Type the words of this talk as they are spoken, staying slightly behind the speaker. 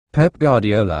Pep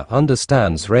Guardiola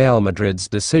understands Real Madrid's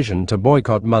decision to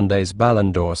boycott Monday's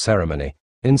Ballon d'Or ceremony,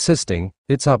 insisting,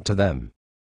 it's up to them.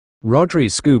 Rodri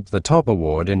scooped the top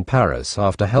award in Paris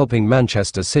after helping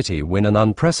Manchester City win an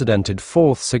unprecedented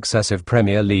fourth successive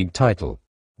Premier League title,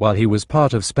 while he was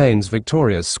part of Spain's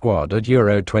victorious squad at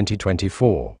Euro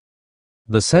 2024.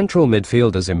 The central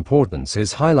midfielder's importance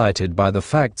is highlighted by the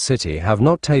fact City have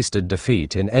not tasted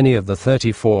defeat in any of the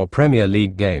 34 Premier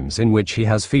League games in which he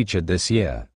has featured this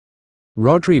year.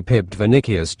 Rodri pipped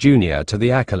Vinicius Jr. to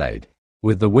the accolade,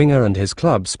 with the winger and his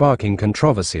club sparking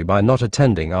controversy by not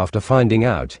attending after finding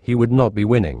out he would not be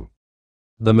winning.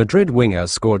 The Madrid winger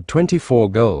scored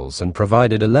 24 goals and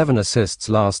provided 11 assists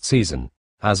last season,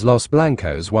 as Los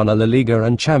Blancos won a La Liga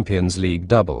and Champions League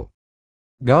double.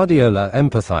 Guardiola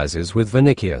empathizes with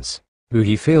Vinicius, who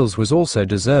he feels was also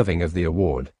deserving of the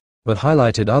award, but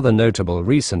highlighted other notable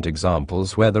recent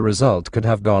examples where the result could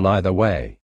have gone either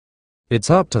way. It's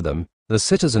up to them, the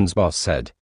Citizens' boss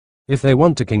said. If they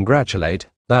want to congratulate,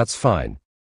 that's fine.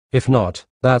 If not,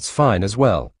 that's fine as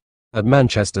well. At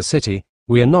Manchester City,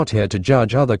 we are not here to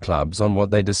judge other clubs on what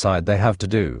they decide they have to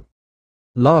do.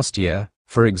 Last year,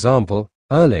 for example,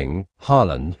 Erling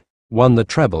Haaland won the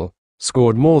treble,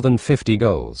 scored more than 50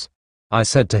 goals. I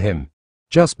said to him,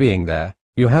 just being there,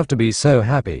 you have to be so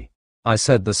happy. I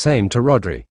said the same to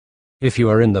Rodri. If you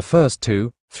are in the first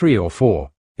 2, 3 or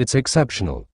 4, it's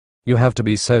exceptional. You have to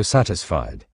be so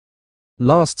satisfied.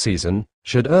 Last season,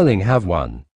 should Erling have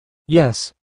won?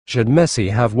 Yes. Should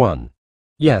Messi have won?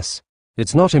 Yes.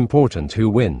 It's not important who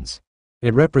wins.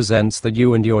 It represents that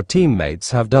you and your teammates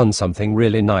have done something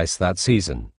really nice that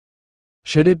season.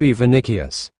 Should it be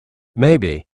Vinicius?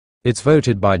 Maybe. It's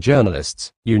voted by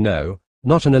journalists, you know,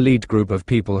 not an elite group of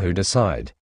people who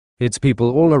decide. It's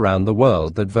people all around the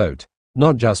world that vote,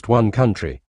 not just one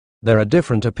country. There are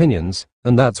different opinions,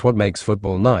 and that's what makes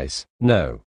football nice,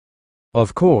 no.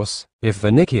 Of course, if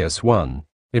Vinicius won,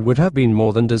 it would have been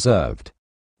more than deserved.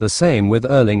 The same with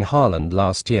Erling Haaland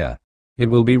last year.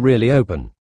 It will be really open.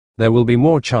 There will be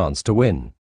more chance to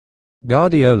win.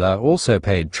 Guardiola also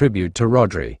paid tribute to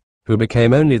Rodri, who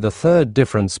became only the third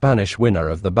different Spanish winner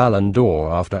of the Ballon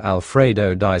d'Or after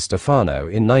Alfredo Di Stefano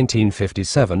in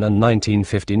 1957 and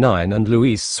 1959 and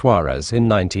Luis Suarez in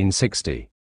 1960.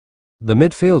 The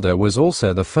midfielder was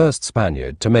also the first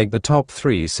Spaniard to make the top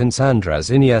 3 since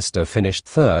Andrés Iniesta finished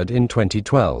third in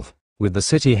 2012, with the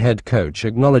City head coach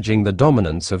acknowledging the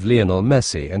dominance of Lionel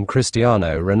Messi and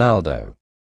Cristiano Ronaldo.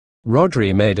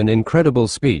 Rodri made an incredible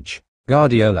speech,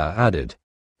 Guardiola added.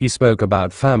 He spoke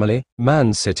about family,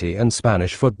 Man City and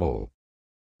Spanish football.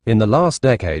 In the last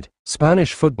decade,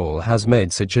 Spanish football has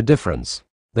made such a difference.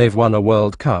 They've won a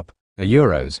World Cup, a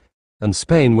Euros, and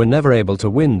Spain were never able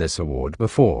to win this award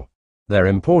before. Their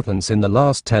importance in the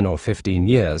last 10 or 15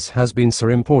 years has been so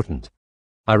important.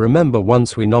 I remember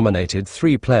once we nominated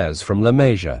 3 players from La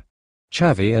Masia.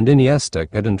 Xavi and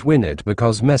Iniesta couldn't win it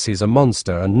because Messi's a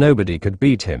monster and nobody could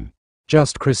beat him.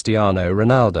 Just Cristiano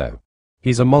Ronaldo.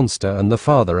 He's a monster and the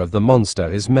father of the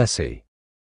monster is Messi.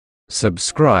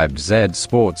 Subscribe Z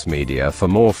Sports Media for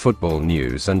more football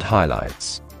news and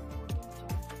highlights.